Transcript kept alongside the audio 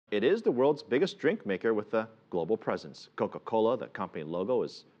It is the world's biggest drink maker with a global presence. Coca-Cola, the company logo,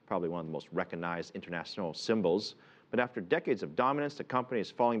 is probably one of the most recognized international symbols. But after decades of dominance, the company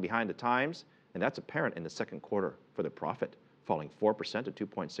is falling behind the times, and that's apparent in the second quarter for the profit, falling 4% to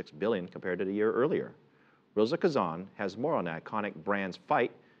 $2.6 billion compared to the year earlier. Roza Kazan has more on the iconic brand's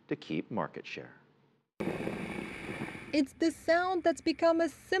fight to keep market share. It's the sound that's become a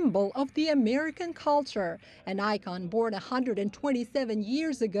symbol of the American culture. An icon born 127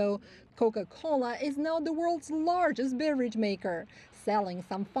 years ago, Coca-Cola is now the world's largest beverage maker, selling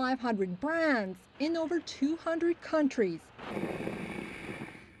some 500 brands in over 200 countries.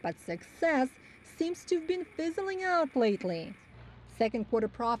 But success seems to have been fizzling out lately. Second quarter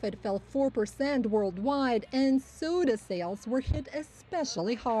profit fell 4% worldwide, and soda sales were hit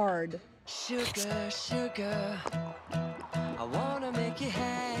especially hard. Sugar, sugar, I wanna make you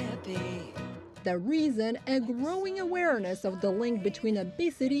happy. The reason, a growing awareness of the link between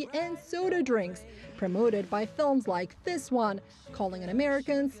obesity and soda drinks, promoted by films like this one, calling on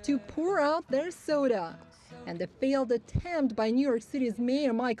Americans to pour out their soda. And the failed attempt by New York City's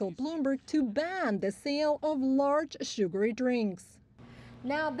Mayor Michael Bloomberg to ban the sale of large sugary drinks.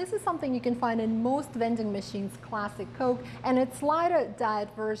 Now, this is something you can find in most vending machines, classic Coke, and its lighter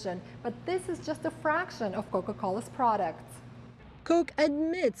diet version, but this is just a fraction of Coca-Cola's products. Coke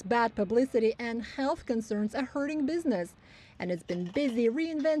admits bad publicity and health concerns are hurting business, and it's been busy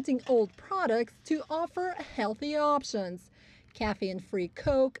reinventing old products to offer healthy options. Caffeine-free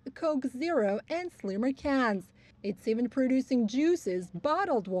Coke, Coke Zero, and slimmer cans. It's even producing juices,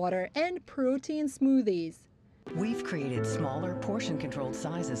 bottled water, and protein smoothies. We've created smaller, portion-controlled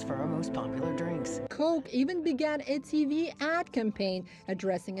sizes for our most popular drinks. Coke even began a TV ad campaign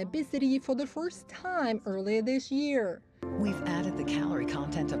addressing obesity for the first time earlier this year. We've added the calorie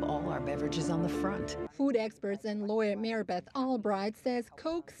content of all our beverages on the front. Food experts and lawyer Maribeth Albright says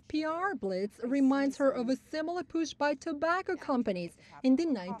Coke's PR blitz reminds her of a similar push by tobacco companies in the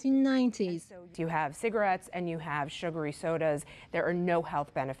 1990s. You have cigarettes and you have sugary sodas. There are no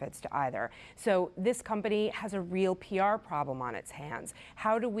health benefits to either. So this company has a real PR problem on its hands.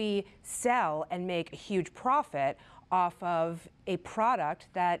 How do we sell and make a huge profit off of a product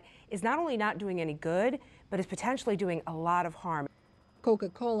that is not only not doing any good, but is potentially doing a lot of harm?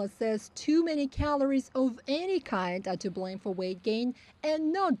 Coca-Cola says too many calories of any kind are to blame for weight gain,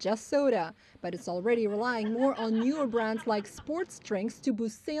 and not just soda. But it's already relying more on newer brands like sports drinks to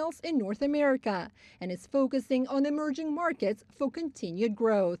boost sales in North America, and is focusing on emerging markets for continued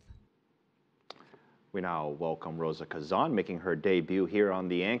growth. We now welcome Roza Kazan, making her debut here on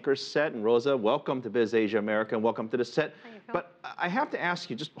the anchor set. And Roza, welcome to Biz Asia America, and welcome to the set. But I have to ask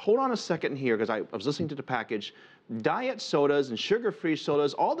you, just hold on a second here, because I was listening to the package. Diet sodas and sugar-free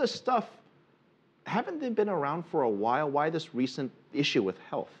sodas, all this stuff, haven't they been around for a while? Why this recent issue with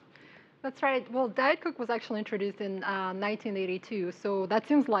health? That's right. Well, Diet Coke was actually introduced in 1982, so that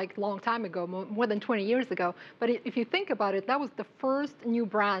seems like a long time ago, more than 20 years ago. But if you think about it, that was the first new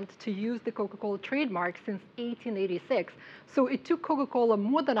brand to use the Coca-Cola trademark since 1886. So it took Coca-Cola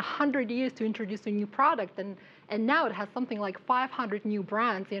more than 100 years to introduce a new product, and now it has something like 500 new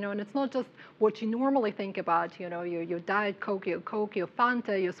brands, and it's not just what you normally think about, your Diet Coke, your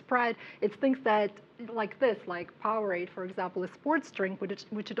Fanta, your Sprite. It's things that, like this, like Powerade, for example, a sports drink,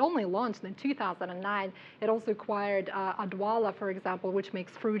 which it only launched in 2009. It also acquired Adwala, for example, which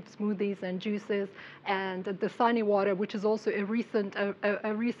makes fruit smoothies and juices, and the Sunny Water, which is also a recent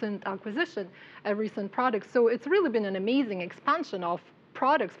acquisition, a recent product. So it's really been an amazing expansion of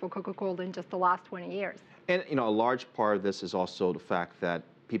products for Coca-Cola in just the last 20 years. And a large part of this is also the fact that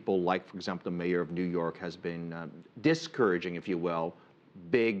people like, for example, the mayor of New York has been discouraging, if you will,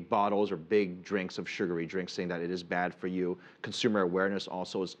 big bottles or big drinks of sugary drinks, saying that it is bad for you. Consumer awareness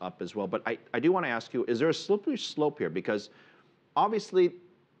also is up as well. But I do want to ask you, is there a slippery slope here? Because obviously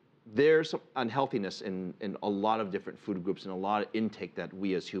there's some unhealthiness in a lot of different food groups and a lot of intake that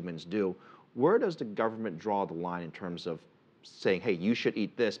we as humans do. Where does the government draw the line in terms of saying, hey, you should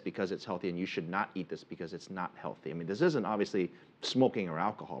eat this because it's healthy and you should not eat this because it's not healthy? I mean, this isn't obviously smoking or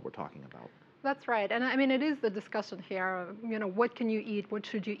alcohol we're talking about. That's right. And I mean, it is the discussion here, what can you eat? What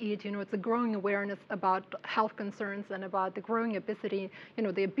should you eat? It's a growing awareness about health concerns and about the growing obesity,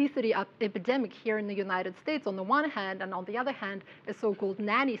 the obesity epidemic here in the United States on the one hand, and on the other hand, a so-called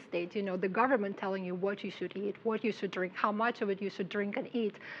nanny state, the government telling you what you should eat, what you should drink, how much of it you should drink and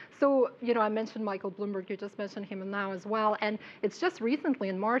eat. So, I mentioned Michael Bloomberg, you just mentioned him now as well. And it's just recently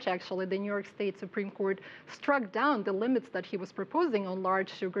in March, actually, the New York State Supreme Court struck down the limits that he was proposing on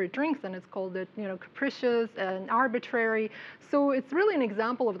large sugary drinks, and it's called called it, capricious and arbitrary. So it's really an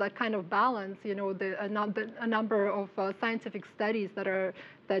example of that kind of balance. A number of scientific studies that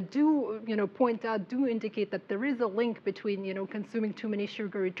do indicate that there is a link between consuming too many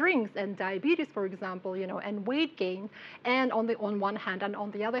sugary drinks and diabetes, for example, and weight gain, and on one hand, and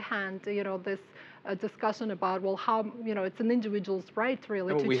on the other hand, this discussion about, well, how it's an individual's right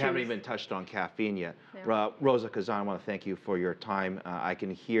really to we choose. haven't even touched on caffeine yet. Yeah. Roza Kazan, I want to thank you for your time. I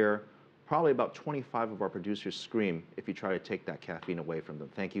can hear probably about 25 of our producers scream if you try to take that caffeine away from them.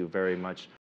 Thank you very much.